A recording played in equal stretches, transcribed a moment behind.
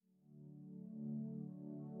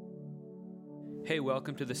Hey,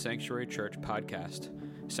 welcome to the Sanctuary Church podcast.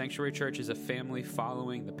 Sanctuary Church is a family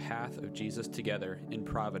following the path of Jesus together in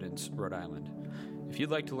Providence, Rhode Island. If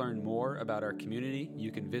you'd like to learn more about our community,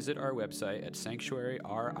 you can visit our website at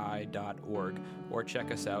sanctuaryri.org or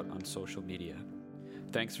check us out on social media.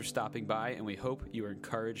 Thanks for stopping by, and we hope you are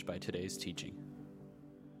encouraged by today's teaching.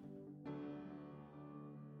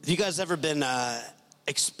 Have you guys ever been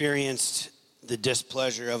experienced the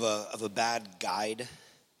displeasure of a bad guide?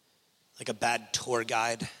 Like a bad tour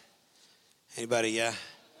guide? Anybody? Yeah.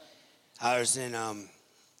 I wasn't, I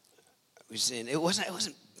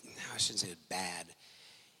shouldn't say it bad.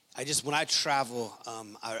 When I travel,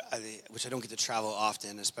 which I don't get to travel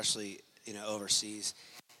often, especially, overseas.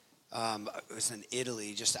 I was in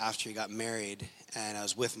Italy just after we got married, and I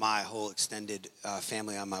was with my whole extended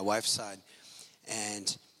family on my wife's side.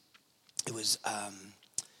 And it was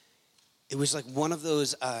like one of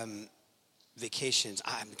those vacations.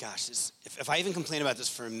 If I even complain about this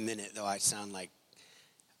for a minute, though, I feel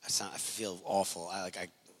awful. I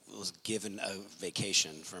was given a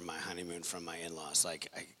vacation for my honeymoon from my in-laws. I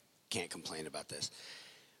can't complain about this,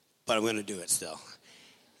 but I'm going to do it still.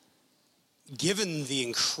 Given the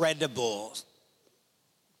incredible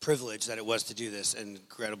privilege that it was to do this and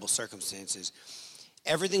incredible circumstances,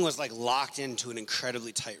 everything was locked into an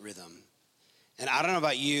incredibly tight rhythm. And I don't know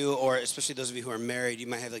about you, or especially those of you who are married, you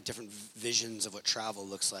might have different visions of what travel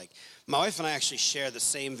looks like. My wife and I actually share the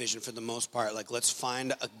same vision for the most part. Let's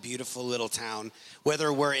find a beautiful little town,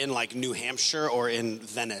 whether we're in New Hampshire or in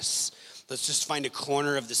Venice. Let's just find a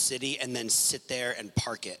corner of the city and then sit there and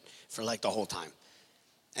park it for the whole time.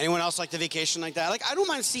 Anyone else like the vacation like that? I don't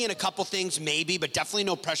mind seeing a couple things maybe, but definitely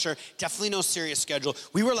no pressure, definitely no serious schedule.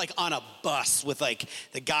 We were on a bus with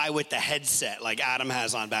the guy with the headset like Adam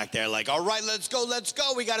has on back there. All right, let's go.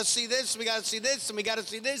 We got to see this, we got to see this, and we got to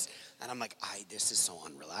see this. And I'm this is so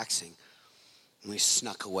unrelaxing. And we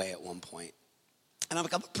snuck away at one point. And I'm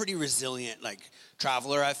a pretty resilient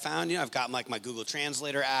traveler, I've found. I've got my Google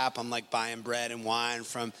Translator app. I'm buying bread and wine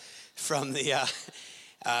from the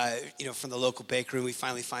from the local bakery. We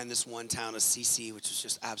finally find this one town, Assisi, which was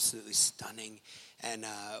just absolutely stunning. And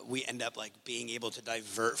we end up being able to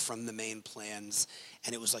divert from the main plans.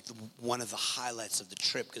 And it was one of the highlights of the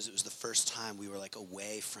trip because it was the first time we were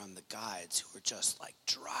away from the guides who were just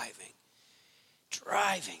driving.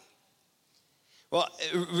 Well,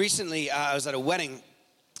 recently I was at a wedding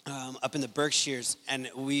up in the Berkshires, and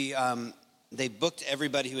they booked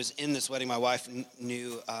everybody who was in this wedding. My wife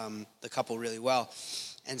knew the couple really well.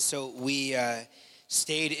 And so we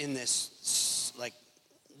stayed in this,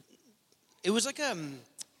 it was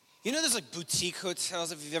those boutique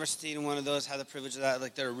hotels, if you've ever stayed in one of those, had the privilege of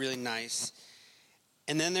that, they're really nice.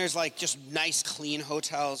 And then there's just nice, clean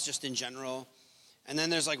hotels just in general. And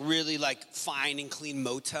then there's really fine and clean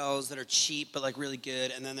motels that are cheap but really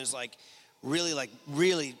good. And then there's really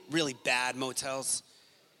bad motels.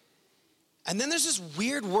 And then there's this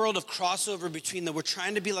weird world of crossover between we're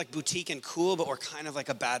trying to be boutique and cool, but we're kind of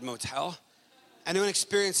a bad motel. Anyone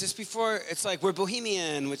experienced this before? It's we're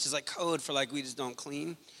bohemian, which is code for we just don't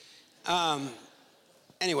clean.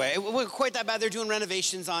 Anyway, it wasn't quite that bad. They're doing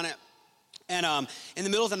renovations on it. And in the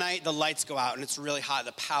middle of the night, the lights go out and it's really hot.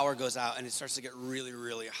 The power goes out and it starts to get really,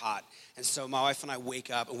 really hot. And so my wife and I wake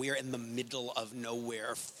up and we are in the middle of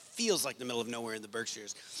nowhere, feels like the middle of nowhere in the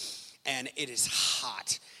Berkshires. And it is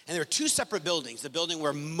hot. And there were two separate buildings, the building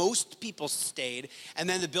where most people stayed, and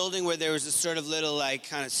then the building where there was this sort of little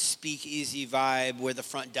kind of speakeasy vibe where the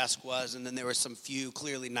front desk was, and then there were some few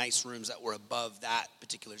clearly nice rooms that were above that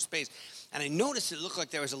particular space. And I noticed it looked like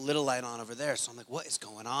there was a little light on over there, so I'm what is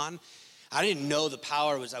going on? I didn't know the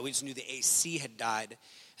power was out. We just knew the AC had died.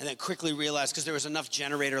 And then quickly realized, because there was enough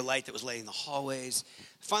generator light that was lighting the hallways,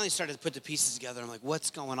 I finally started to put the pieces together. I'm what's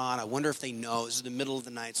going on? I wonder if they know. This is the middle of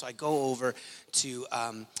the night. So I go over to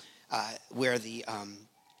where the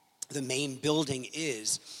main building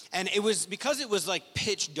is. And it was, because it was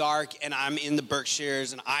pitch dark and I'm in the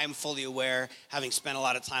Berkshires and I'm fully aware, having spent a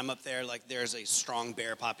lot of time up there, there's a strong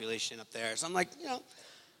bear population up there. So I'm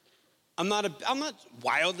I'm not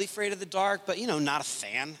wildly afraid of the dark, but not a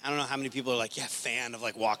fan. I don't know how many people are fan of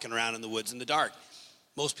walking around in the woods in the dark.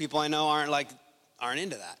 Most people I know aren't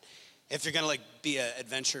into that. If you're gonna be an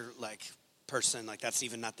adventure person, that's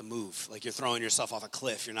even not the move. You're throwing yourself off a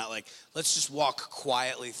cliff. You're not let's just walk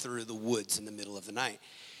quietly through the woods in the middle of the night.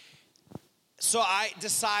 So I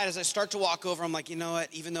decide as I start to walk over, I'm you know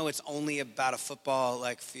what? Even though it's only about a football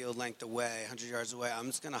field length away, 100 yards away, I'm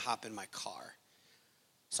just gonna hop in my car.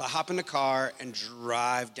 So I hop in the car and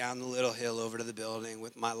drive down the little hill over to the building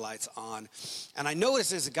with my lights on. And I notice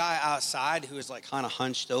there's a guy outside who is kind of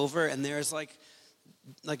hunched over, and there's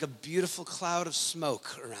like a beautiful cloud of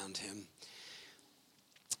smoke around him.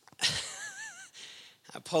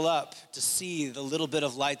 I pull up to see the little bit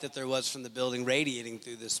of light that there was from the building radiating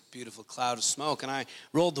through this beautiful cloud of smoke. And I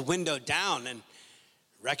rolled the window down and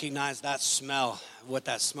recognized that smell, what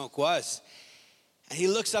that smoke was. And he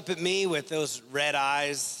looks up at me with those red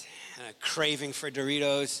eyes and a craving for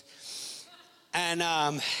Doritos. And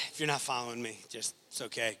if you're not following me, just, it's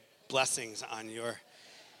okay. Blessings on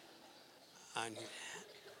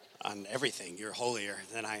on everything. You're holier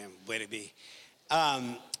than I am. Way to be.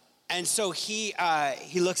 And so he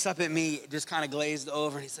looks up at me, just kind of glazed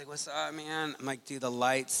over, and he's like, "What's up, man?" I'm like, "Dude, the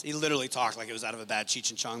lights." He literally talked like it was out of a bad Cheech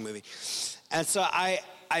and Chong movie. And so I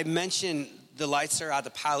mentioned the lights are out,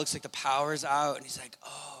 looks like the power's out, and he's like,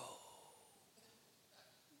 "Oh,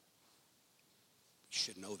 you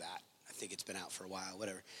should know that. I think it's been out for a while,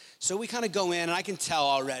 whatever." So we kind of go in, and I can tell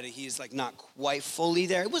already he's like not quite fully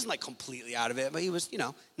there. It wasn't like completely out of it, but he was,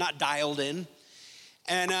 not dialed in.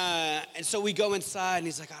 And so we go inside, and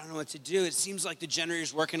he's like, "I don't know what to do. It seems like the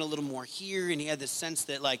generator's working a little more here." And he had this sense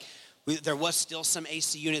that there was still some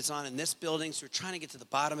AC units on in this building, so we're trying to get to the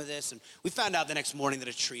bottom of this. And we found out the next morning that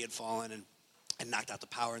a tree had fallen and knocked out the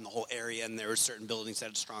power in the whole area, and there were certain buildings that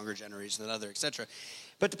had stronger generators than others, et cetera.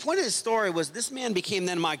 But the point of the story was this man became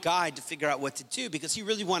then my guide to figure out what to do because he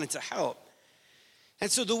really wanted to help.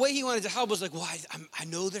 And so the way he wanted to help was like, "Well, I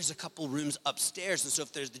know there's a couple rooms upstairs, and so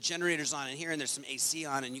if there's the generators on in here and there's some AC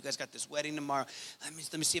on and you guys got this wedding tomorrow, let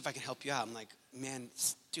me see if I can help you out." I'm like, "Man,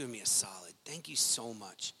 it's doing me a solid. Thank you so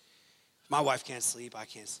much. My wife can't sleep. I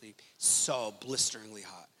can't sleep. So blisteringly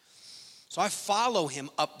hot." So I follow him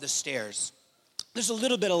up the stairs. There's a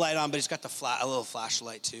little bit of light on, but he's got a little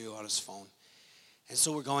flashlight too on his phone. And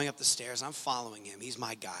so we're going up the stairs. I'm following him. He's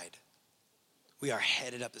my guide. We are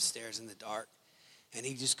headed up the stairs in the dark. And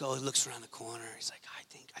he just looks around the corner. He's like,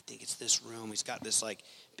 I think it's this room. He's got this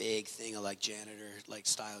big thing of janitor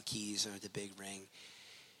style keys and the big ring.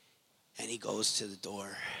 And he goes to the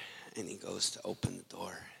door and he goes to open the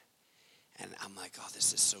door. And I'm like, "Oh,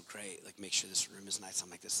 this is so great. Make sure this room is nice." I'm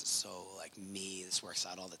like, "This is so me. This works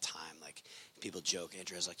out all the time." People joke,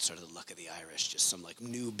 Andrew has sort of the luck of the Irish. Just some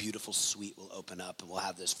new beautiful suite will open up and we'll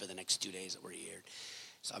have this for the next 2 days that we're here.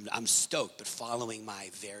 So I'm stoked, but following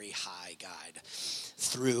my very high guide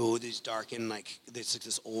through these darkened, there's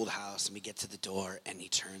this old house, and we get to the door, and he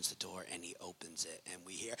turns the door, and he opens it, and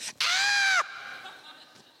we hear, "Ah!"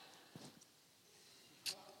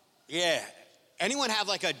 Yeah. Anyone have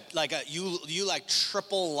you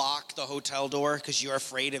triple lock the hotel door because you're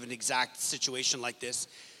afraid of an exact situation like this?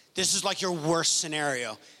 This is your worst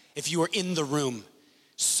scenario if you were in the room.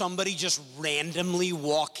 Somebody just randomly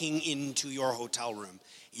walking into your hotel room.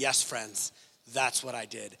 Yes, friends, that's what I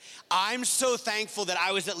did. I'm so thankful that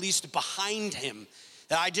I was at least behind him,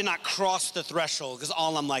 that I did not cross the threshold, because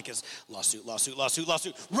all I'm like is lawsuit, lawsuit, lawsuit,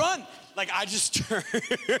 lawsuit, run! I just turn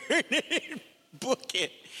and book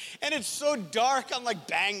it. And it's so dark, I'm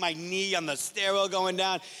bang my knee on the stairwell going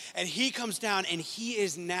down, and he comes down, and he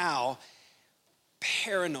is now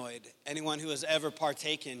paranoid. Anyone who has ever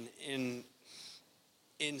partaken in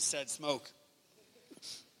said smoke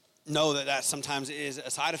know that sometimes is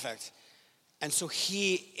a side effect. And so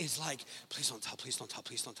he is like, "Please don't tell, please don't tell,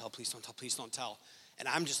 please don't tell, please don't tell, please don't tell." And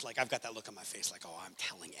I'm just I've got that look on my face "Oh, I'm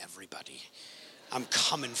telling everybody. I'm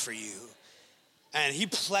coming for you." And he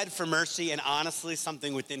pled for mercy, and honestly,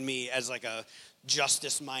 something within me as a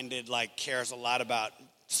justice-minded, cares a lot about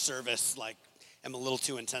service, am a little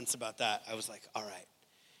too intense about that. I was like, all right.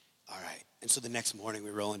 And so the next morning we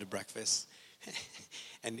roll into breakfast,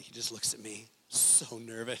 and he just looks at me, so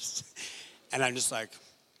nervous. And I'm just we're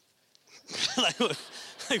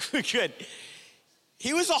good.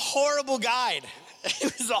 He was a horrible guide. He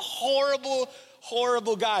was a horrible,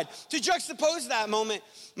 horrible guide. To juxtapose that moment,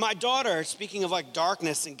 my daughter, speaking of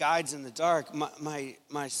darkness and guides in the dark,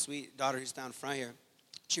 my sweet daughter who's down front here,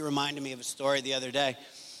 she reminded me of a story the other day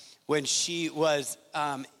when she was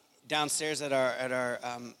downstairs at our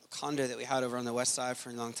condo that we had over on the west side for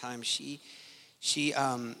a long time. She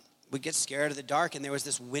would get scared of the dark, and there was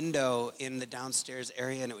this window in the downstairs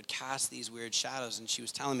area, and it would cast these weird shadows. And she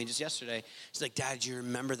was telling me just yesterday, she's like, "Dad, do you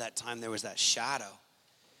remember that time there was that shadow?"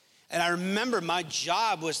 And I remember my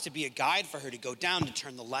job was to be a guide for her, to go down, to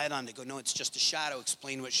turn the light on, to go, "No, it's just a shadow,"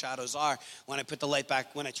 explain what shadows are. When I turn the light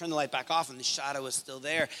back off and the shadow was still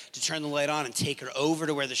there, to turn the light on and take her over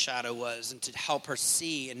to where the shadow was and to help her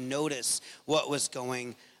see and notice what was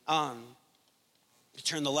going on. To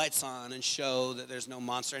turn the lights on and show that there's no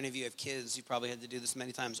monster. Any of you have kids, you probably had to do this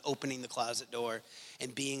many times, opening the closet door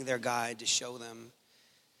and being their guide to show them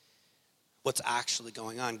what's actually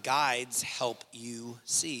going on. Guides help you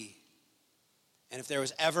see. And if there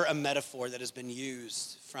was ever a metaphor that has been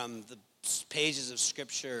used from the pages of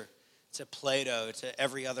Scripture to Plato to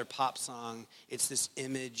every other pop song, it's this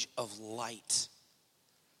image of light.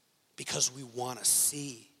 Because we want to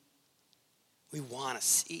see. We want to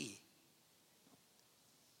see.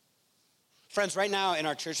 Friends, right now in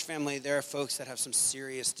our church family, there are folks that have some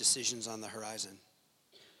serious decisions on the horizon.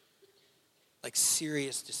 Like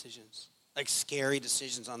serious decisions. Like scary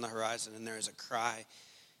decisions on the horizon. And there is a cry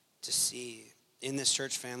to see. In this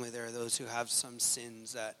church family, there are those who have some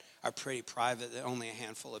sins that are pretty private, that only a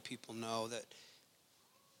handful of people know, that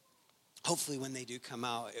hopefully when they do come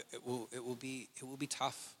out, it will be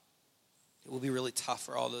tough. It will be really tough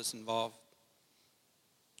for all those involved.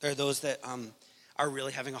 There are those that are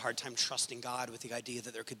really having a hard time trusting God with the idea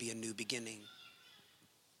that there could be a new beginning.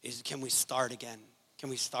 Can we start again? Can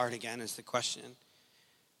we start again is the question.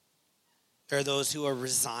 There are those who are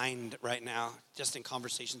resigned right now, just in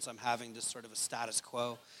conversations I'm having, this sort of a status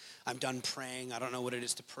quo. I'm done praying. I don't know what it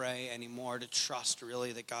is to pray anymore, to trust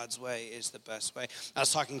really that God's way is the best way. I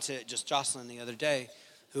was talking to just Jocelyn the other day,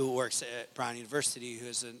 who works at Brown University, who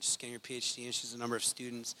is just getting her PhD, and she's a number of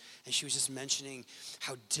students. And she was just mentioning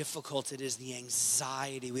how difficult it is, the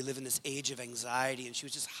anxiety. We live in this age of anxiety. And she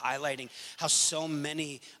was just highlighting how so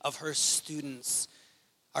many of her students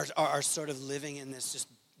are sort of living in this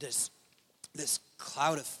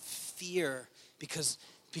cloud of fear because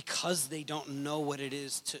they don't know what it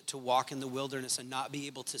is to walk in the wilderness and not be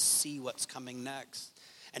able to see what's coming next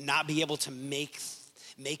and not be able to make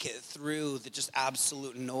it through the just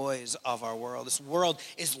absolute noise of our world. This world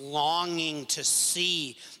is longing to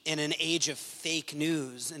see in an age of fake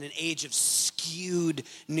news, in an age of skewed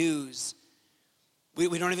news.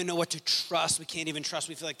 We don't even know what to trust. We can't even trust.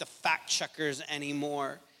 We feel like the fact checkers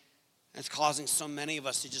anymore. It's causing so many of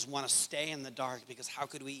us to just want to stay in the dark because how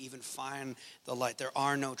could we even find the light? There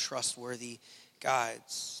are no trustworthy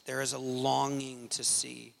guides. There is a longing to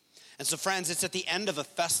see. And so, friends, it's at the end of a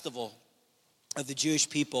festival of the Jewish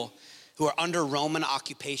people who are under Roman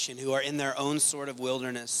occupation, who are in their own sort of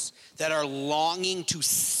wilderness, that are longing to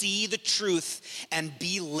see the truth and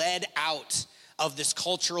be led out of this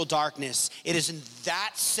cultural darkness. It is in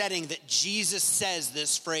that setting that Jesus says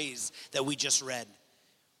this phrase that we just read.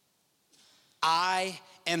 I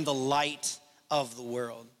am the light of the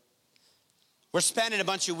world. We're spending a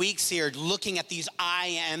bunch of weeks here looking at these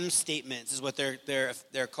I am statements, is what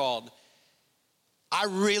they're called. I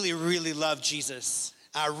really, really love Jesus.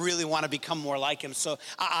 I really want to become more like him. So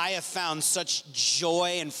I have found such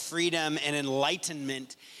joy and freedom and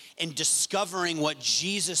enlightenment in discovering what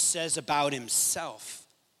Jesus says about himself.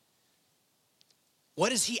 What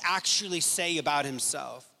does he actually say about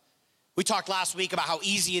himself? We talked last week about how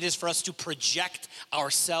easy it is for us to project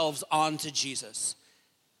ourselves onto Jesus.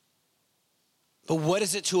 But what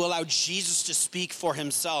is it to allow Jesus to speak for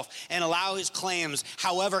himself and allow his claims,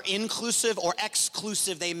 however inclusive or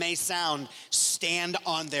exclusive they may sound, stand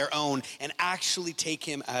on their own and actually take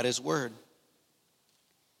him at his word?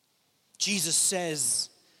 Jesus says,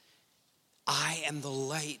 I am the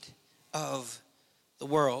light of the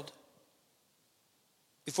world.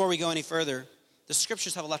 Before we go any further, the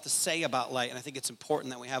scriptures have a lot to say about light, and I think it's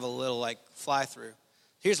important that we have a little fly through.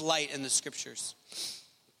 Here's light in the scriptures.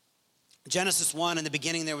 Genesis 1, in the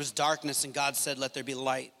beginning there was darkness, and God said, let there be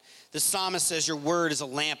light. The psalmist says, your word is a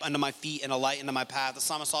lamp unto my feet and a light unto my path. The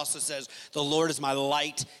psalmist also says, the Lord is my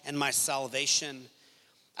light and my salvation.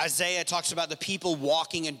 Isaiah talks about the people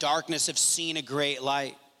walking in darkness have seen a great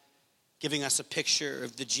light, giving us a picture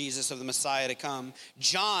of the Jesus, of the Messiah to come.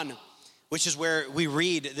 John, which is where we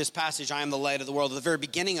read this passage, I am the light of the world. At the very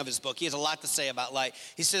beginning of his book, he has a lot to say about light.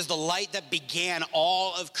 He says, the light that began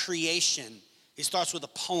all of creation. He starts with a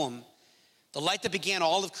poem. The light that began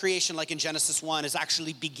all of creation, like in Genesis 1, is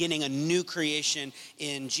actually beginning a new creation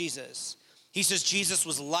in Jesus. He says Jesus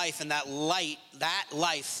was life, and that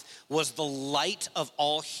life was the light of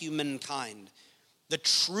all humankind. The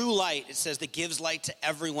true light, it says, that gives light to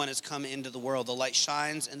everyone has come into the world. The light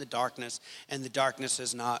shines in the darkness, and the darkness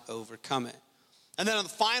has not overcome it. And then on the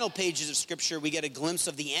final pages of Scripture, we get a glimpse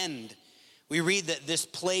of the end. We read that this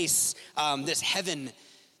place, this heaven,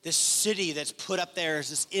 this city that's put up there is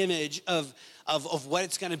this image of what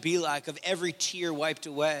it's going to be like, of every tear wiped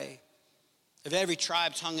away, of every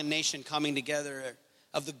tribe, tongue, and nation coming together,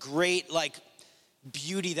 of the great,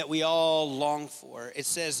 beauty that we all long for. It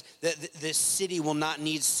says that this city will not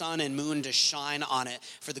need sun and moon to shine on it,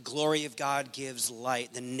 for the glory of God gives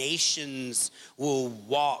light. The nations will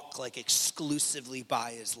walk exclusively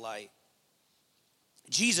by his light.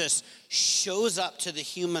 Jesus shows up to the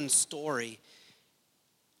human story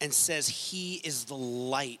and says he is the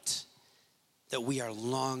light that we are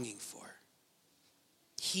longing for.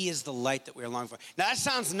 he is the light that we are longing for. Now that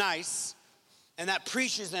sounds nice, and that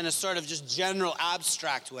preaches in a sort of just general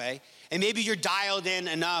abstract way. And maybe you're dialed in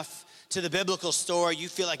enough to the biblical story, you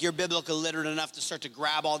feel like you're biblical literate enough to start to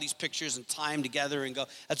grab all these pictures and tie them together and go,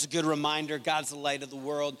 that's a good reminder, God's the light of the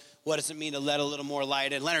world. What does it mean to let a little more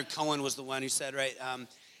light in? Leonard Cohen was the one who said, right,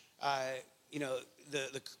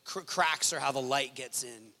 the cracks are how the light gets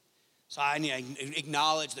in. So I need to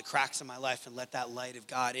acknowledge the cracks in my life and let that light of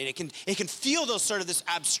God in. It can feel those sort of this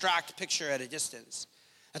abstract picture at a distance.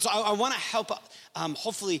 And so I want to help,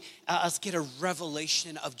 hopefully, us get a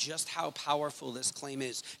revelation of just how powerful this claim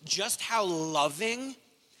is, just how loving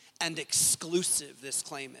and exclusive this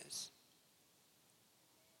claim is.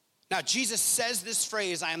 Now, Jesus says this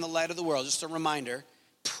phrase, I am the light of the world, just a reminder,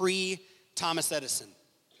 pre-Thomas Edison,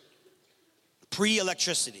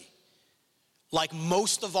 pre-electricity. Like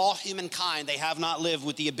most of all humankind, they have not lived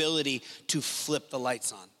with the ability to flip the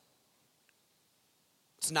lights on.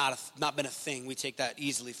 It's not been a thing. We take that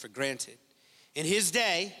easily for granted. In his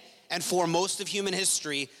day, and for most of human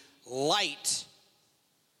history, light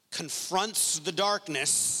confronts the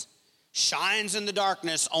darkness, shines in the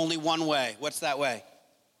darkness only one way. What's that way?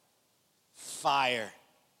 Fire.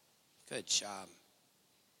 Good job.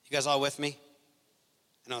 You guys all with me?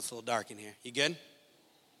 I know it's a little dark in here. You good?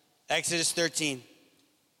 Exodus 13.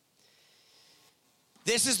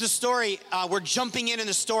 This is the story, we're jumping in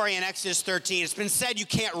the story in Exodus 13. It's been said you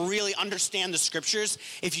can't really understand the scriptures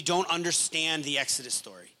if you don't understand the Exodus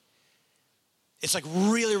story. It's like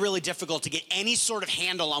really, really difficult to get any sort of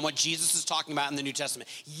handle on what Jesus is talking about in the New Testament.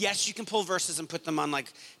 Yes, you can pull verses and put them on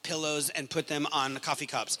like pillows and put them on coffee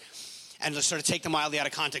cups and just sort of take them wildly out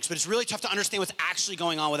of context. But it's really tough to understand what's actually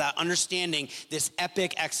going on without understanding this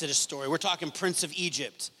epic Exodus story. We're talking Prince of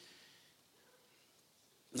Egypt.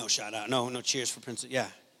 No shout out. No cheers for Prince. Yeah.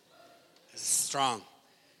 This is strong.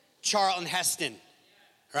 Charlton Heston.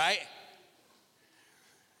 Right?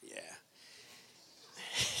 Yeah.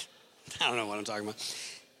 I don't know what I'm talking about.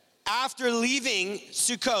 After leaving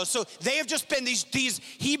Sukkot, so they have just been, these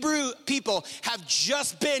Hebrew people have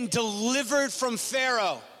just been delivered from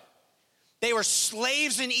Pharaoh. They were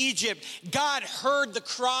slaves in Egypt. God heard the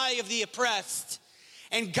cry of the oppressed.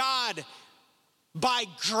 And God, by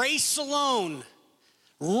grace alone,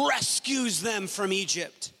 rescues them from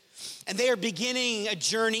Egypt. And they are beginning a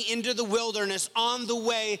journey into the wilderness on the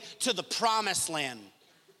way to the promised land.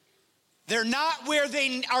 They're not where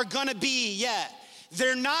they are gonna be yet.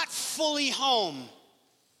 They're not fully home.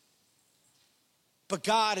 But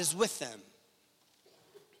God is with them.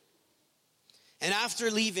 And after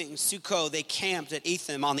leaving Sukkot, they camped at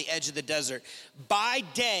Etham on the edge of the desert. By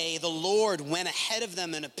day, the Lord went ahead of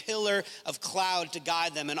them in a pillar of cloud to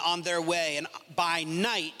guide them and on their way, and by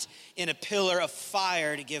night in a pillar of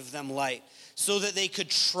fire to give them light, so that they could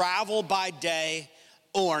travel by day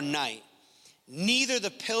or night. Neither the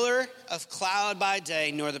pillar of cloud by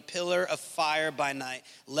day nor the pillar of fire by night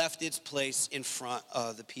left its place in front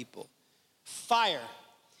of the people. Fire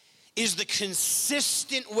is the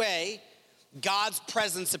consistent way God's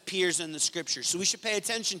presence appears in the scriptures. So we should pay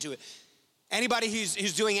attention to it. Anybody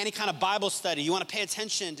who's doing any kind of Bible study, you want to pay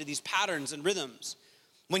attention to these patterns and rhythms.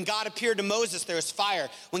 When God appeared to Moses, there was fire.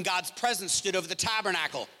 When God's presence stood over the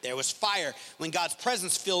tabernacle, there was fire. When God's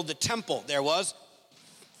presence filled the temple, there was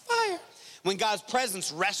fire. When God's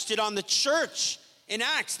presence rested on the church in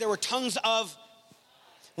Acts, there were tongues of.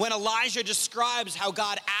 When Elijah describes how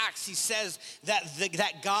God acts, he says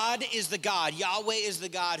that God is the God, Yahweh is the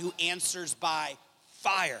God who answers by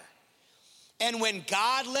fire. And when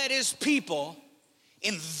God led his people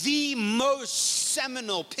in the most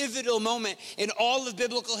seminal, pivotal moment in all of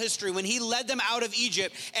biblical history, when he led them out of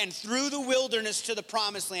Egypt and through the wilderness to the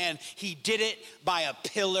promised land, he did it by a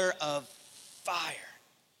pillar of fire.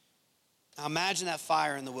 Now imagine that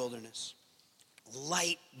fire in the wilderness,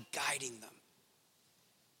 light guiding them.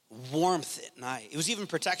 Warmth at night. It was even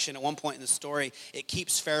protection at one point in the story. It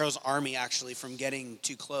keeps Pharaoh's army actually from getting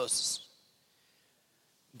too close.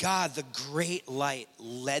 God, the great light,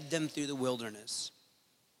 led them through the wilderness.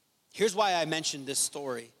 Here's why I mentioned this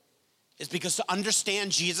story. It's because to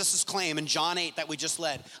understand Jesus' claim in John 8 that we just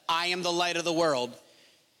read, I am the light of the world,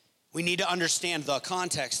 we need to understand the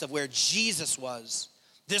context of where Jesus was.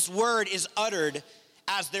 This word is uttered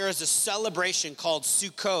as there is a celebration called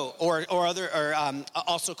Sukkot, or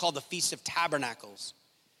also called the Feast of Tabernacles.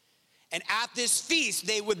 And at this feast,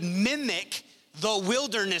 they would mimic the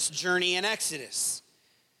wilderness journey in Exodus.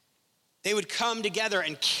 They would come together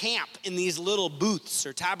and camp in these little booths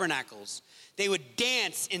or tabernacles. They would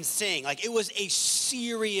dance and sing. Like it was a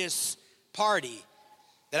serious party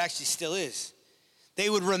that actually still is. They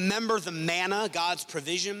would remember the manna, God's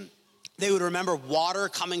provision, They would remember water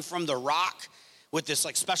coming from the rock with this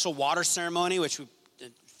like special water ceremony, which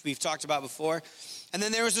we've talked about before. And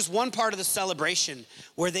then there was this one part of the celebration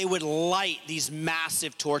where they would light these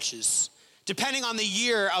massive torches. Depending on the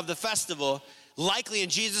year of the festival, likely in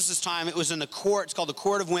Jesus' time, it was in the court. It's called the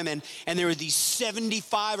Court of Women. And there were these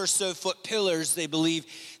 75 or so foot pillars, they believe,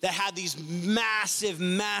 that had these massive,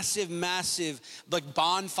 massive, massive like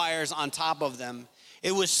bonfires on top of them.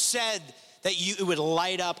 It was said that it would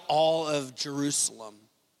light up all of Jerusalem.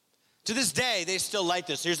 To this day, they still light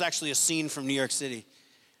this. Here's actually a scene from New York City.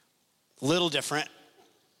 A little different,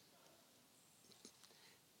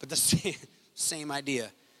 but the same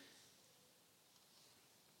idea.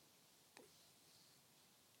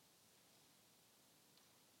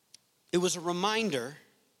 It was a reminder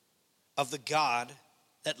of the God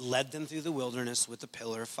that led them through the wilderness with the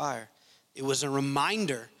pillar of fire. It was a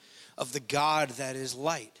reminder of the God that is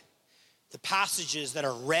light. The passages that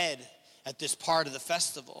are read at this part of the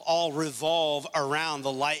festival all revolve around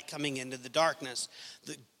the light coming into the darkness,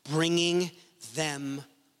 bringing them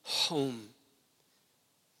home.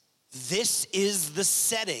 This is the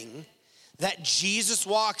setting that Jesus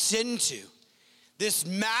walks into, this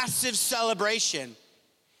massive celebration,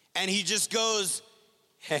 and he just goes,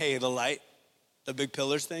 hey, the light, the big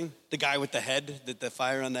pillars thing, the guy with the head, the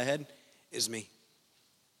fire on the head, is me.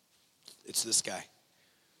 It's this guy.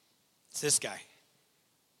 It's this guy.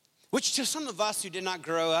 Which to some of us who did not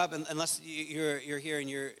grow up, unless you're here and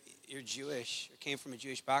you're Jewish or came from a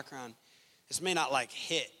Jewish background, this may not like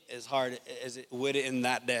hit as hard as it would in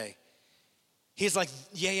that day. He's like,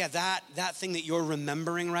 that thing that you're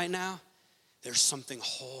remembering right now, there's something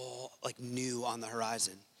whole, like new on the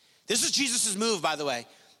horizon. This is Jesus' move, by the way,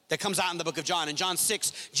 that comes out in the book of John. In John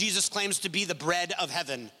 6, Jesus claims to be the bread of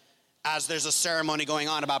heaven as there's a ceremony going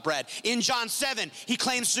on about bread. In John 7, he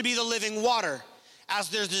claims to be the living water as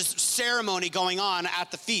there's this ceremony going on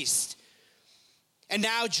at the feast. And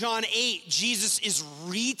now John 8, Jesus is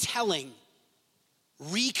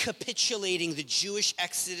recapitulating the Jewish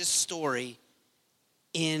Exodus story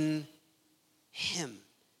in him.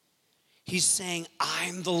 He's saying,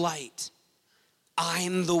 I'm the light.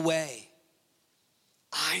 I'm the way.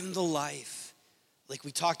 I'm the life. Like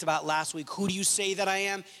we talked about last week, who do you say that I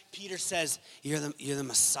am? Peter says, you're the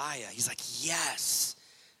Messiah. He's like, yes,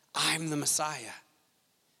 I'm the Messiah.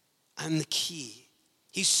 I'm the key.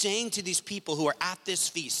 He's saying to these people who are at this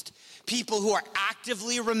feast, people who are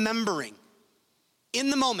actively remembering in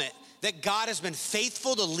the moment that God has been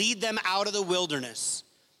faithful to lead them out of the wilderness.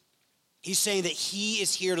 He's saying that he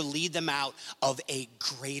is here to lead them out of a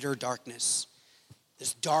greater darkness.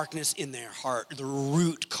 This darkness in their heart, the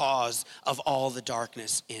root cause of all the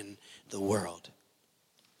darkness in the world.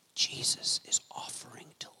 Jesus is offering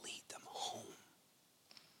to lead them home.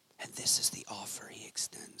 And this is the offer he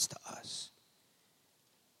extends to us.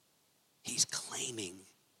 He's claiming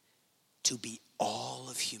to be all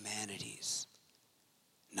of humanity's,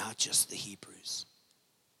 not just the Hebrews.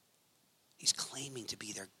 He's claiming to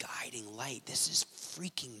be their guiding light. This is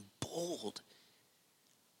freaking bold.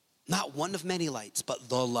 Not one of many lights, but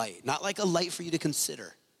the light. Not like a light for you to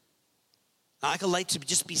consider. Not like a light to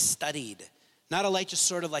just be studied. Not a light just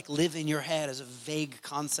sort of like live in your head as a vague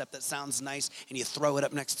concept that sounds nice and you throw it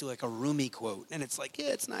up next to like a Rumi quote. And it's like, yeah,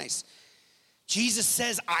 it's nice. Jesus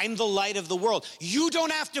says, I'm the light of the world. You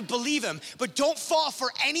don't have to believe him, but don't fall for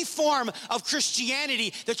any form of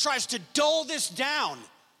Christianity that tries to dull this down.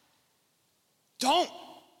 Don't.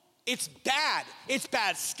 It's bad. It's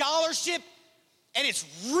bad scholarship, and it's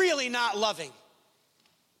really not loving.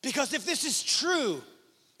 Because if this is true,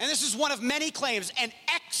 and this is one of many claims, an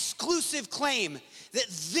exclusive claim, that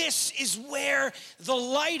this is where the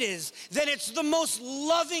light is, then it's the most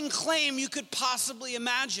loving claim you could possibly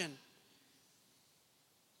imagine.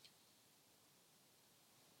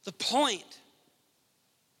 The point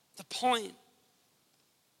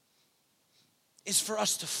is for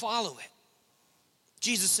us to follow it.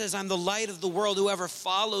 Jesus says, I'm the light of the world. Whoever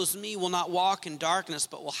follows me will not walk in darkness,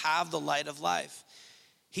 but will have the light of life.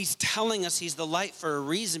 He's telling us he's the light for a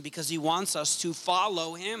reason, because he wants us to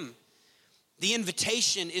follow him. The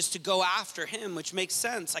invitation is to go after him, which makes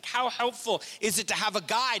sense. Like, how helpful is it to have a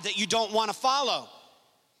guide that you don't want to follow?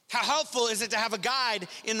 How helpful is it to have a guide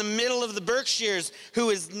in the middle of the Berkshires who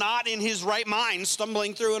is not in his right mind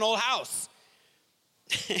stumbling through an old house?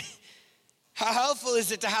 How helpful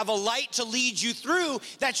is it to have a light to lead you through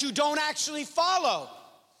that you don't actually follow?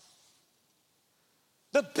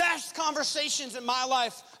 The best conversations in my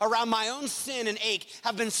life around my own sin and ache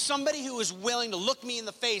have been somebody who is willing to look me in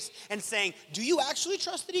the face and saying, do you actually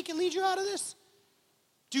trust that he can lead you out of this?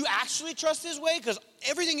 Do you actually trust his way? Because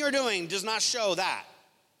everything you're doing does not show that.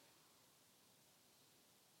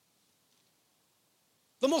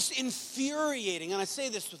 The most infuriating, and I say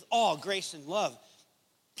this with all grace and love,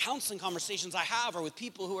 counseling conversations I have are with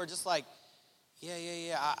people who are just like,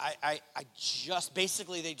 I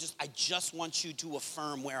just want you to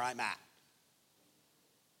affirm where I'm at.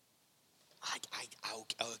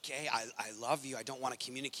 Okay, I love you. I don't want to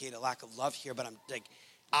communicate a lack of love here, but I'm like,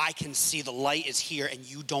 I can see the light is here and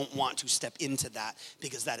you don't want to step into that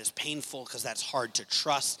because that is painful, because that's hard to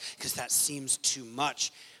trust, because that seems too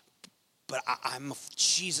much. But I'm a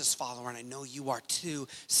Jesus follower and I know you are too.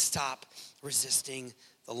 Stop resisting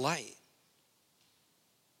the light.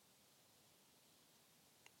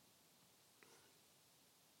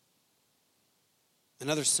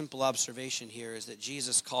 Another simple observation here is that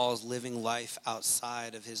Jesus calls living life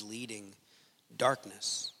outside of his leading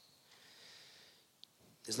darkness.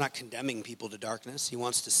 He's not condemning people to darkness. He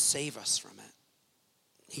wants to save us from it.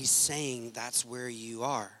 He's saying that's where you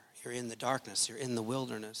are. You're in the darkness. You're in the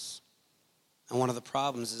wilderness. And one of the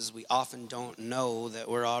problems is we often don't know that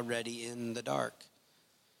we're already in the dark.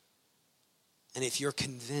 And if you're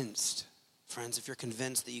convinced, friends, if you're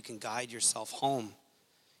convinced that you can guide yourself home,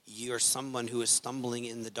 you're someone who is stumbling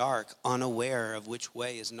in the dark, unaware of which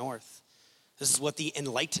way is north. This is what the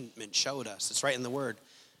Enlightenment showed us. It's right in the word.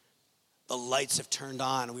 The lights have turned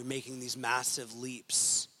on and we're making these massive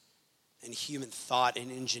leaps in human thought and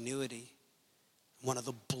ingenuity. One of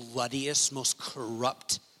the bloodiest, most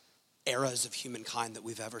corrupt eras of humankind that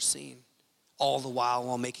we've ever seen. All the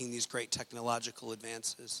while making these great technological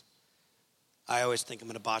advances. I always think, I'm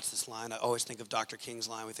going to botch this line, I always think of Dr. King's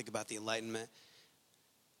line. We think about the Enlightenment.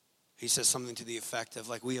 He says something to the effect of,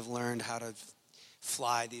 like, we have learned how to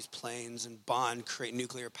fly these planes and bond, create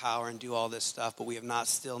nuclear power and do all this stuff, but we have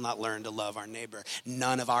still not learned to love our neighbor.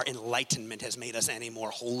 None of our enlightenment has made us any more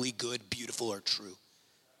holy, good, beautiful, or true.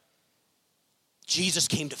 Jesus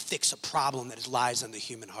came to fix a problem that lies in the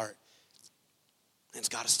human heart. And it's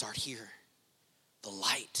got to start here. The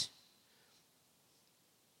light.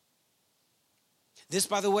 This,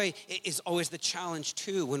 by the way, is always the challenge,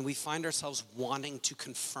 too, when we find ourselves wanting to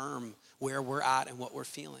confirm where we're at and what we're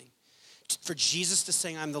feeling. For Jesus to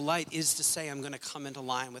say, I'm the light, is to say, I'm going to come into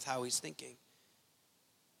line with how he's thinking.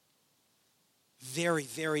 Very,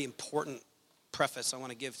 very important preface I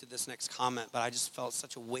want to give to this next comment, but I just felt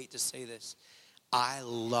such a weight to say this. I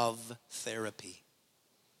love therapy.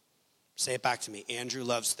 Say it back to me. Andrew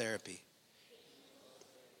loves therapy.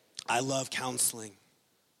 I love counseling.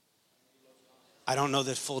 I don't know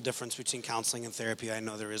the full difference between counseling and therapy. I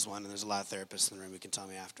know there is one, and there's a lot of therapists in the room who can tell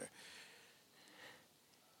me after.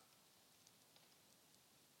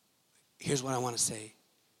 Here's what I want to say.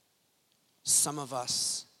 Some of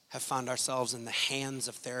us have found ourselves in the hands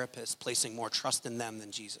of therapists, placing more trust in them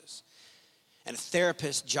than Jesus. And a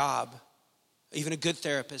therapist's job, even a good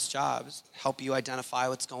therapist's job, is help you identify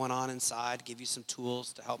what's going on inside, give you some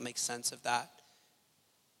tools to help make sense of that.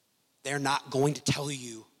 They're not going to tell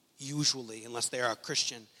you, usually, unless they are a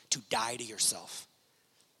Christian, to die to yourself.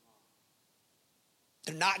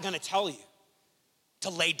 They're not going to tell you to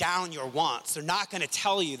lay down your wants. They're not going to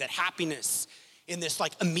tell you that happiness in this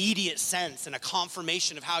like immediate sense and a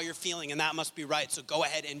confirmation of how you're feeling and that must be right, so go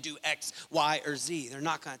ahead and do X, Y, or Z. They're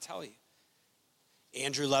not going to tell you.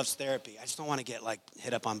 Andrew loves therapy. I just don't want to get like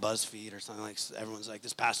hit up on BuzzFeed or something like everyone's like,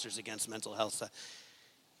 this pastor's against mental health stuff.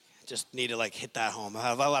 Just need to like hit that home. I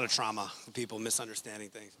have a lot of trauma with people misunderstanding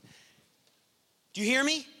things. Do you hear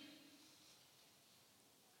me?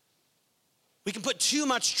 We can put too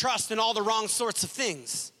much trust in all the wrong sorts of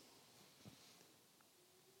things.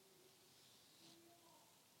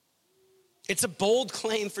 It's a bold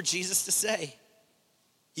claim for Jesus to say.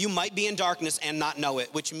 You might be in darkness and not know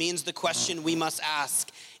it, which means the question we must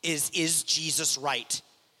ask is Jesus right?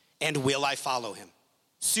 And will I follow him?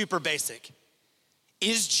 Super basic.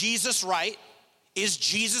 Is Jesus right? Is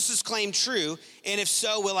Jesus' claim true? And if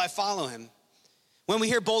so, will I follow him? When we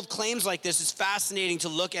hear bold claims like this, it's fascinating to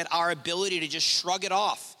look at our ability to just shrug it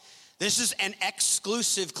off. This is an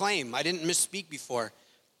exclusive claim. I didn't misspeak before.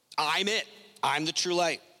 I'm it. I'm the true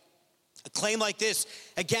light. A claim like this,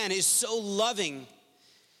 again, is so loving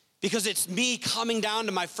because it's me coming down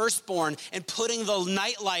to my firstborn and putting the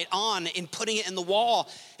nightlight on and putting it in the wall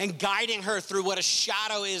and guiding her through what a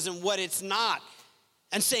shadow is and what it's not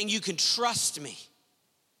and saying, you can trust me.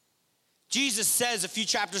 Jesus says a few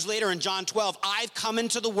chapters later in John 12, I've come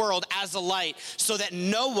into the world as a light so that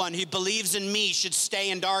no one who believes in me should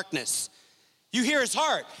stay in darkness. You hear his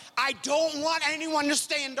heart. I don't want anyone to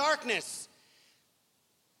stay in darkness.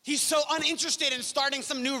 He's so uninterested in starting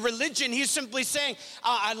some new religion. He's simply saying,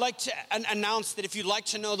 I'd like to announce that if you'd like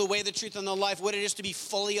to know the way, the truth, and the life, what it is to be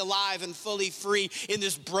fully alive and fully free in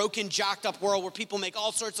this broken, jacked up world where people make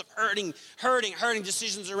all sorts of hurting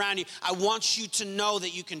decisions around you, I want you to know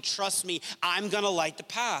that you can trust me. I'm gonna light the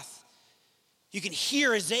path. You can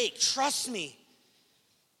hear his ache. Trust me.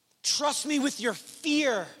 Trust me with your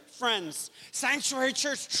fear, friends. Sanctuary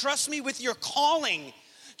Church, trust me with your calling.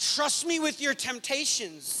 Trust me with your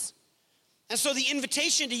temptations. And so the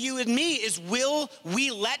invitation to you and me is, will we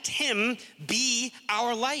let him be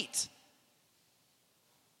our light?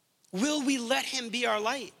 Will we let him be our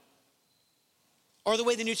light? Or the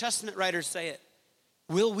way the New Testament writers say it,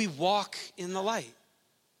 will we walk in the light?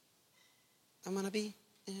 I want to be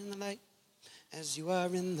in the light as you are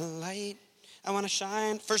in the light. I want to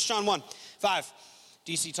shine. 1 John 1:5.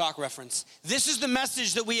 DC Talk reference. This is the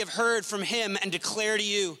message that we have heard from him and declare to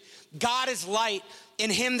you. God is light. In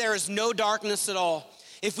him there is no darkness at all.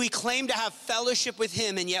 If we claim to have fellowship with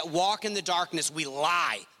him and yet walk in the darkness, we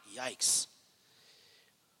lie. Yikes.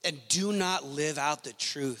 And do not live out the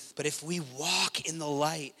truth. But if we walk in the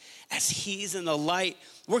light as he's in the light,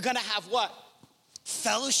 we're going to have what?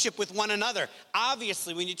 Fellowship with one another.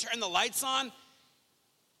 Obviously, when you turn the lights on,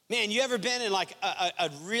 man, you ever been in like a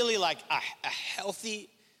really like a healthy,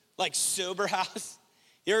 like sober house?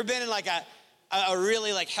 You ever been in like a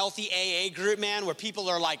really like healthy AA group, man, where people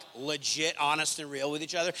are like legit honest and real with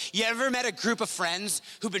each other? You ever met a group of friends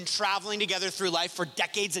who've been traveling together through life for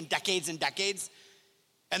decades and decades and decades?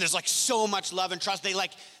 And there's like so much love and trust.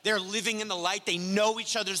 They're living in the light. They know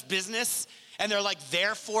each other's business. And they're like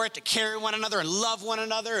there for it to carry one another and love one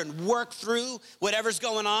another and work through whatever's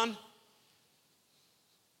going on.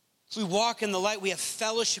 If we walk in the light, we have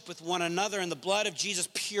fellowship with one another, and the blood of Jesus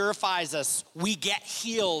purifies us. We get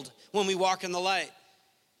healed when we walk in the light.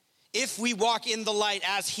 If we walk in the light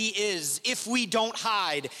as he is, if we don't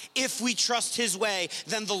hide, if we trust his way,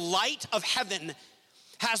 then the light of heaven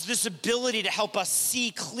has this ability to help us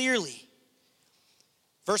see clearly.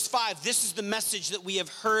 Verse 5, this is the message that we have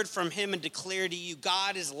heard from him and declare to you.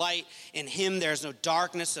 God is light. In him there is no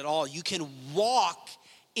darkness at all. You can walk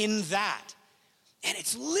in that. And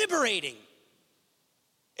it's liberating.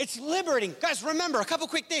 It's liberating. Guys, remember a couple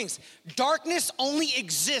quick things. Darkness only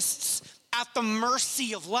exists at the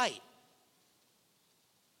mercy of light.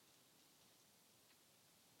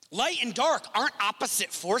 Light and dark aren't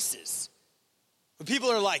opposite forces. When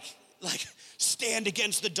people are like stand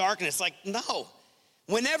against the darkness, like, no.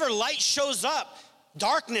 Whenever light shows up,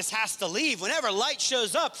 darkness has to leave. Whenever light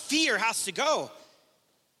shows up, fear has to go.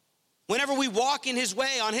 Whenever we walk in his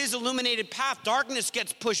way, on his illuminated path, darkness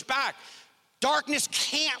gets pushed back. Darkness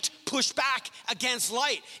can't push back against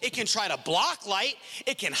light. It can try to block light.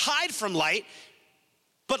 It can hide from light.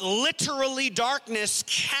 But literally, darkness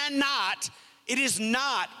cannot, it is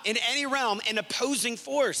not in any realm an opposing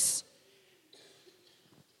force.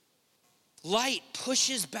 Light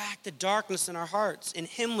pushes back the darkness in our hearts. In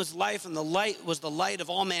him was life, and the light was the light of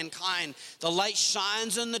all mankind. The light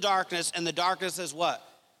shines in the darkness, and the darkness is what?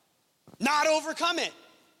 Not overcome it.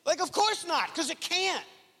 Like, of course not, because it can't.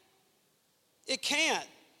 It can't.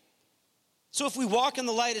 So if we walk in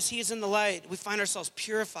the light as he is in the light, we find ourselves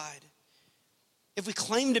purified. If we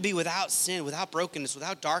claim to be without sin, without brokenness,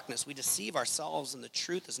 without darkness, we deceive ourselves and the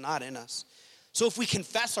truth is not in us. So if we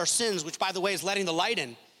confess our sins, which by the way is letting the light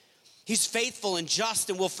in, he's faithful and just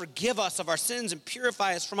and will forgive us of our sins and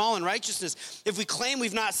purify us from all unrighteousness. If we claim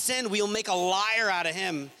we've not sinned, we'll make a liar out of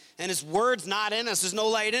him. And his word's not in us. There's no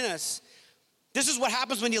light in us. This is what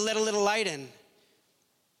happens when you let a little light in.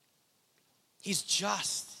 He's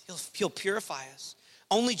just. He'll purify us.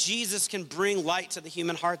 Only Jesus can bring light to the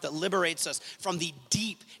human heart that liberates us from the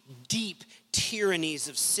deep, deep tyrannies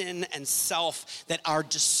of sin and self that are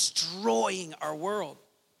destroying our world.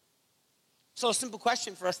 So a simple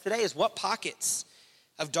question for us today is, what pockets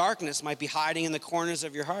of darkness might be hiding in the corners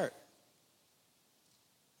of your heart?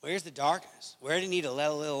 Where's the darkness? Where do you need to let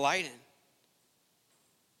a little light in?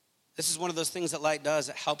 This is one of those things that light does.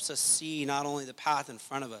 It helps us see not only the path in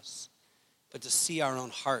front of us, but to see our own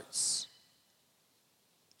hearts.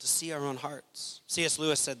 To see our own hearts. C.S.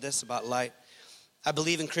 Lewis said this about light. I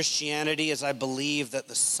believe in Christianity as I believe that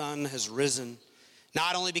the sun has risen,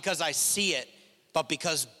 not only because I see it, but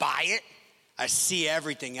because by it, I see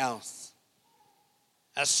everything else.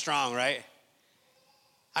 That's strong, right?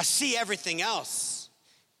 I see everything else.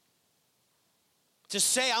 To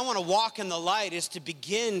say I want to walk in the light is to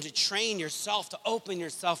begin to train yourself, to open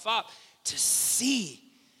yourself up, to see.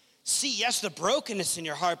 See, yes, the brokenness in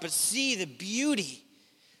your heart, but see the beauty.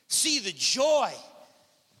 See the joy.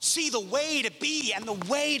 See the way to be and the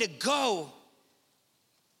way to go.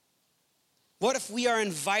 What if we are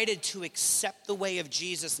invited to accept the way of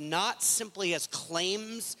Jesus, not simply as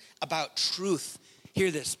claims about truth,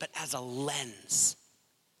 hear this, but as a lens,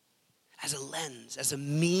 as a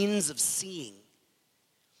means of seeing.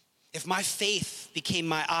 If my faith became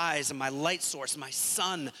my eyes and my light source, my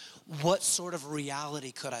sun, what sort of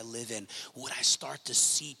reality could I live in? Would I start to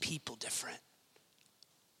see people different?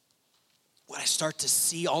 Would I start to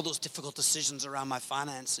see all those difficult decisions around my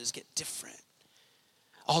finances get different?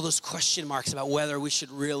 All those question marks about whether we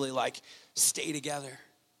should really stay together.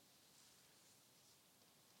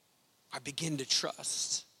 I begin to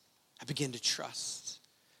trust. I begin to trust.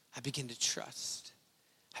 I begin to trust.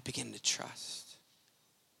 I begin to trust.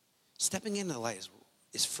 Stepping into the light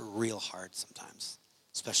is for real hard sometimes,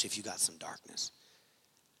 especially if you got some darkness.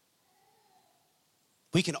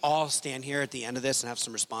 We can all stand here at the end of this and have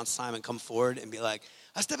some response time and come forward and be like,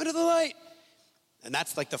 I step into the light. And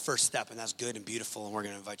that's the first step, and that's good and beautiful, and we're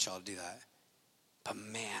going to invite y'all to do that. But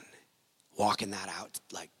man, walking that out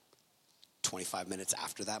 25 minutes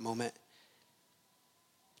after that moment,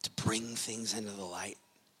 to bring things into the light,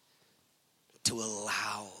 to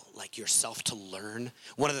allow yourself to learn.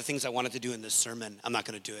 One of the things I wanted to do in this sermon, I'm not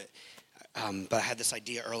going to do it, but I had this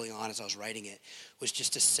idea early on as I was writing it, was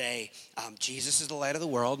just to say, Jesus is the light of the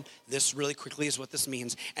world. This really quickly is what this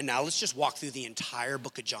means. And now let's just walk through the entire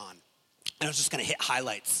book of John. And I was just going to hit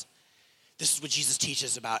highlights. This is what Jesus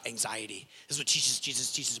teaches about anxiety. This is what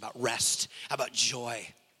Jesus teaches about rest, about joy,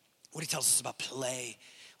 what he tells us about play,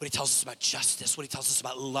 what he tells us about justice, what he tells us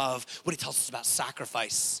about love, what he tells us about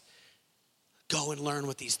sacrifice. Go and learn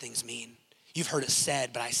what these things mean. You've heard it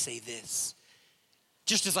said, but I say this.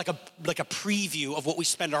 Just as like a preview of what we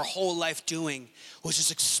spend our whole life doing, was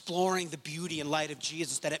just exploring the beauty and light of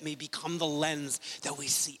Jesus, that it may become the lens that we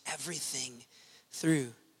see everything through.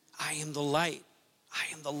 I am the light.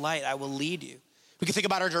 I am the light. I will lead you. We can think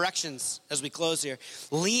about our directions as we close here.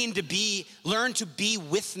 Learn to be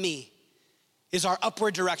with me is our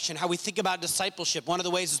upward direction. How we think about discipleship. One of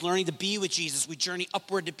the ways is learning to be with Jesus. We journey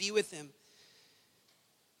upward to be with him.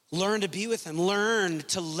 Learn to be with him. Learn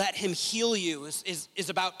to let him heal you is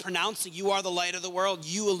about pronouncing you are the light of the world.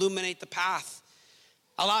 You illuminate the path.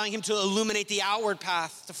 Allowing him to illuminate the outward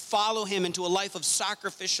path, to follow him into a life of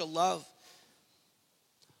sacrificial love.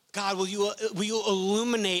 God, will you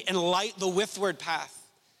illuminate and light the withward path?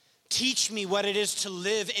 Teach me what it is to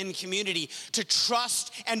live in community, to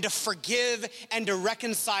trust and to forgive and to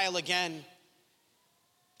reconcile again.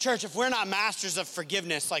 Church, if we're not masters of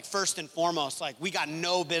forgiveness, first and foremost, we got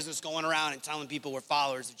no business going around and telling people we're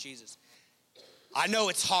followers of Jesus. I know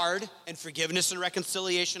it's hard, and forgiveness and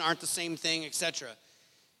reconciliation aren't the same thing, etc.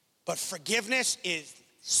 But forgiveness is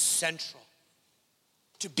central.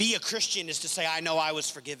 To be a Christian is to say, I know I was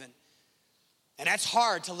forgiven. And that's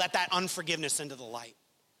hard, to let that unforgiveness into the light.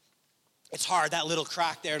 It's hard, that little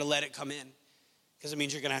crack there, to let it come in. Because it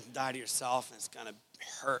means you're going to have to die to yourself, and it's going to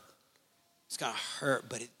hurt. It's going to hurt,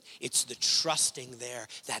 but it's the trusting there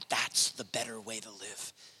that that's the better way to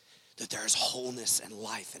live. That there's wholeness and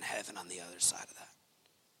life in heaven on the other side of that.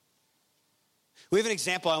 We have an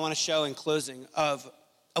example I want to show in closing of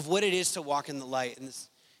what it is to walk in the light. And this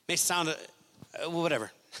may sound... whatever.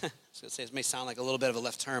 I was going to say, it may sound like a little bit of a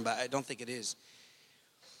left turn, but I don't think it is.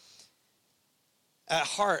 At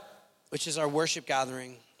Heart, which is our worship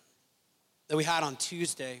gathering that we had on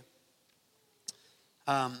Tuesday,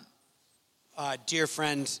 a dear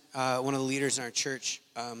friend, one of the leaders in our church,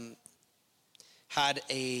 had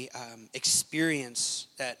a experience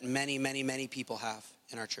that many, many, many people have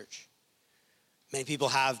in our church. Many people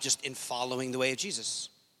have just in following the way of Jesus.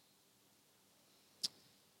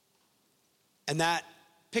 And that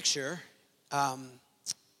picture,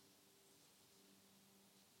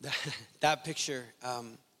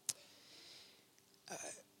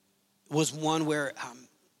 was one where,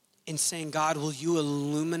 in saying, God, will you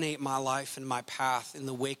illuminate my life and my path in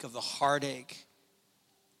the wake of the heartache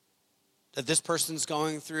that this person's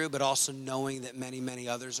going through, but also knowing that many, many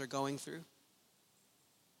others are going through?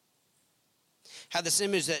 Had this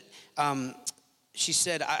image that she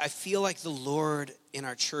said, I feel like the Lord in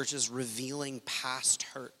our church is revealing past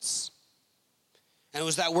hurts. And it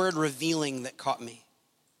was that word revealing that caught me.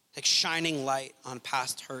 Like shining light on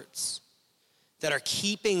past hurts that are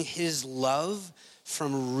keeping his love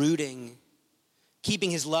from rooting,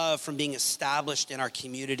 keeping his love from being established in our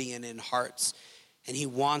community and in hearts. And he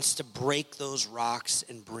wants to break those rocks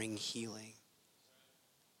and bring healing.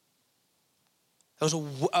 That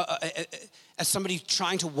was as somebody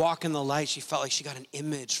trying to walk in the light, she felt like she got an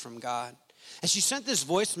image from God. And she sent this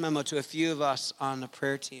voice memo to a few of us on the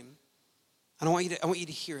prayer team. And I want you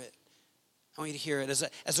to hear it. I want you to hear it as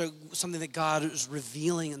something that God is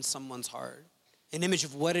revealing in someone's heart. an image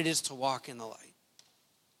of what it is to walk in the light.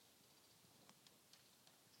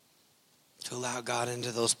 To allow God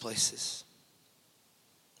into those places.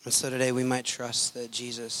 And so today we might trust that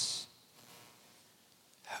Jesus,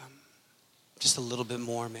 just a little bit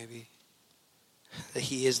more maybe, that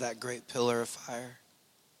he is that great pillar of fire,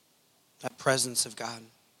 that presence of God,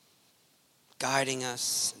 guiding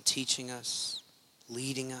us and teaching us,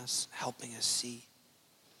 leading us, helping us see.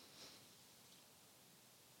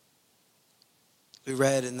 We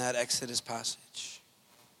read in that Exodus passage,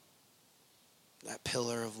 that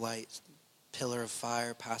pillar of light, pillar of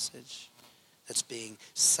fire passage that's being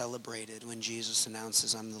celebrated when Jesus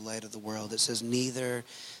announces, I'm the light of the world. It says, neither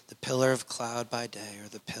the pillar of cloud by day or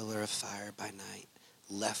the pillar of fire by night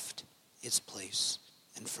left its place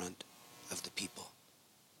in front of the people.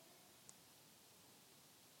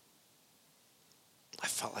 I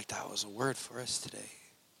felt like that was a word for us today.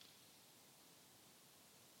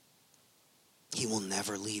 He will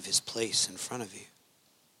never leave his place in front of you.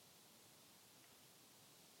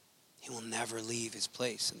 He will never leave his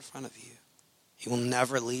place in front of you. He will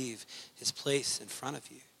never leave his place in front of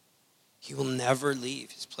you. He will never leave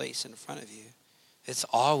his place in front of you. It's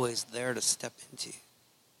always there to step into.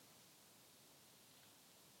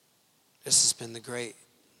 This has been the great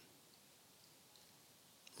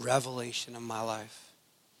revelation of my life.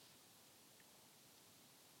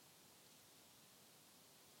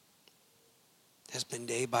 It has been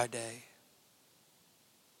day by day,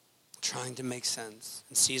 trying to make sense.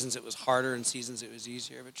 In seasons it was harder, in seasons it was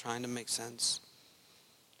easier, but trying to make sense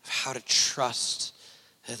of how to trust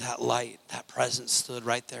that that light, that presence stood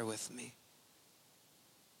right there with me.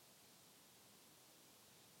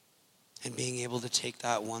 And being able to take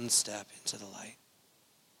that one step into the light.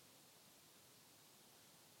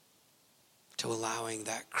 To allowing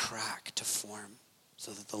that crack to form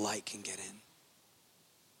so that the light can get in.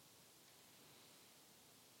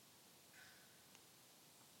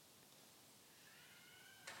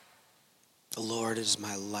 The Lord is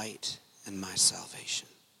my light and my salvation.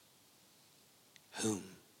 Whom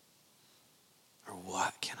or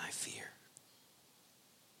what can I fear?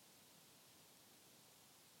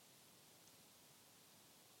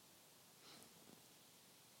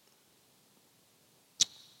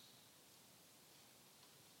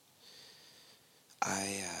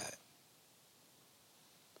 I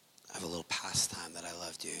have a little pastime that I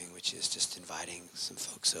love doing, which is just inviting some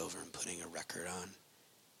folks over and putting a record on,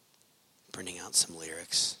 printing out some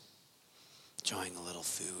lyrics, enjoying a little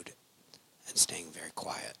food, and staying very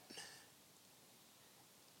quiet.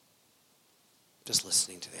 Just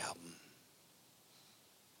listening to the album.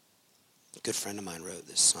 A good friend of mine wrote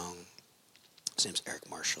this song. His name's Eric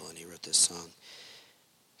Marshall, and he wrote this song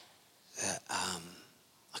that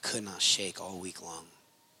I could not shake all week long.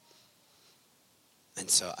 And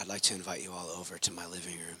so I'd like to invite you all over to my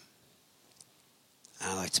living room.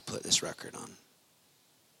 And I'd like to put this record on.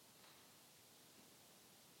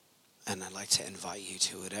 And I'd like to invite you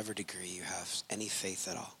to whatever degree you have any faith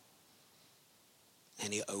at all,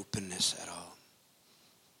 any openness at all,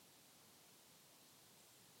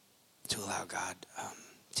 to allow God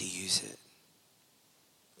to use it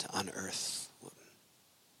to unearth,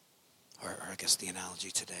 or I guess the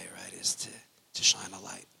analogy today, right, is to shine a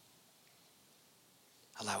light.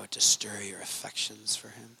 Allow it to stir your affections for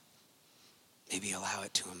him. Maybe allow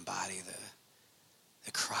it to embody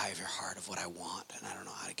the cry of your heart of what I want, and I don't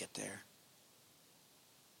know how to get there.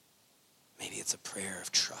 Maybe it's a prayer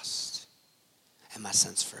of trust. And my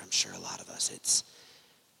sense for, I'm sure, a lot of us, it's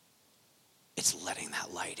letting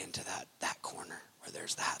that light into that corner where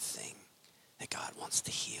there's that thing that God wants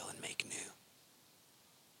to heal and make new.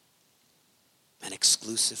 An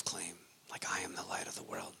exclusive claim, like I am the light of the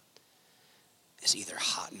world, is either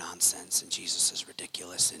hot nonsense and Jesus is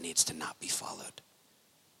ridiculous and needs to not be followed,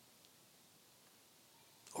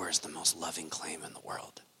 or is the most loving claim in the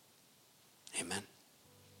world. Amen.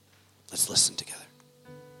 Let's listen together.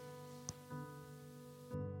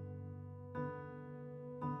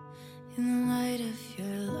 In the light of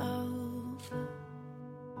your love,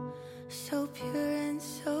 so pure and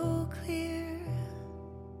so clear,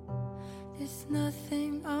 there's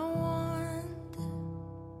nothing I want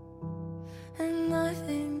and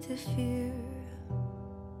nothing to fear.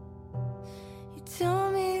 You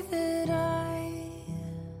tell me that I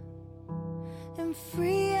am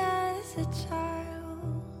free as a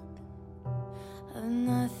child, I've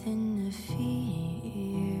nothing to fear.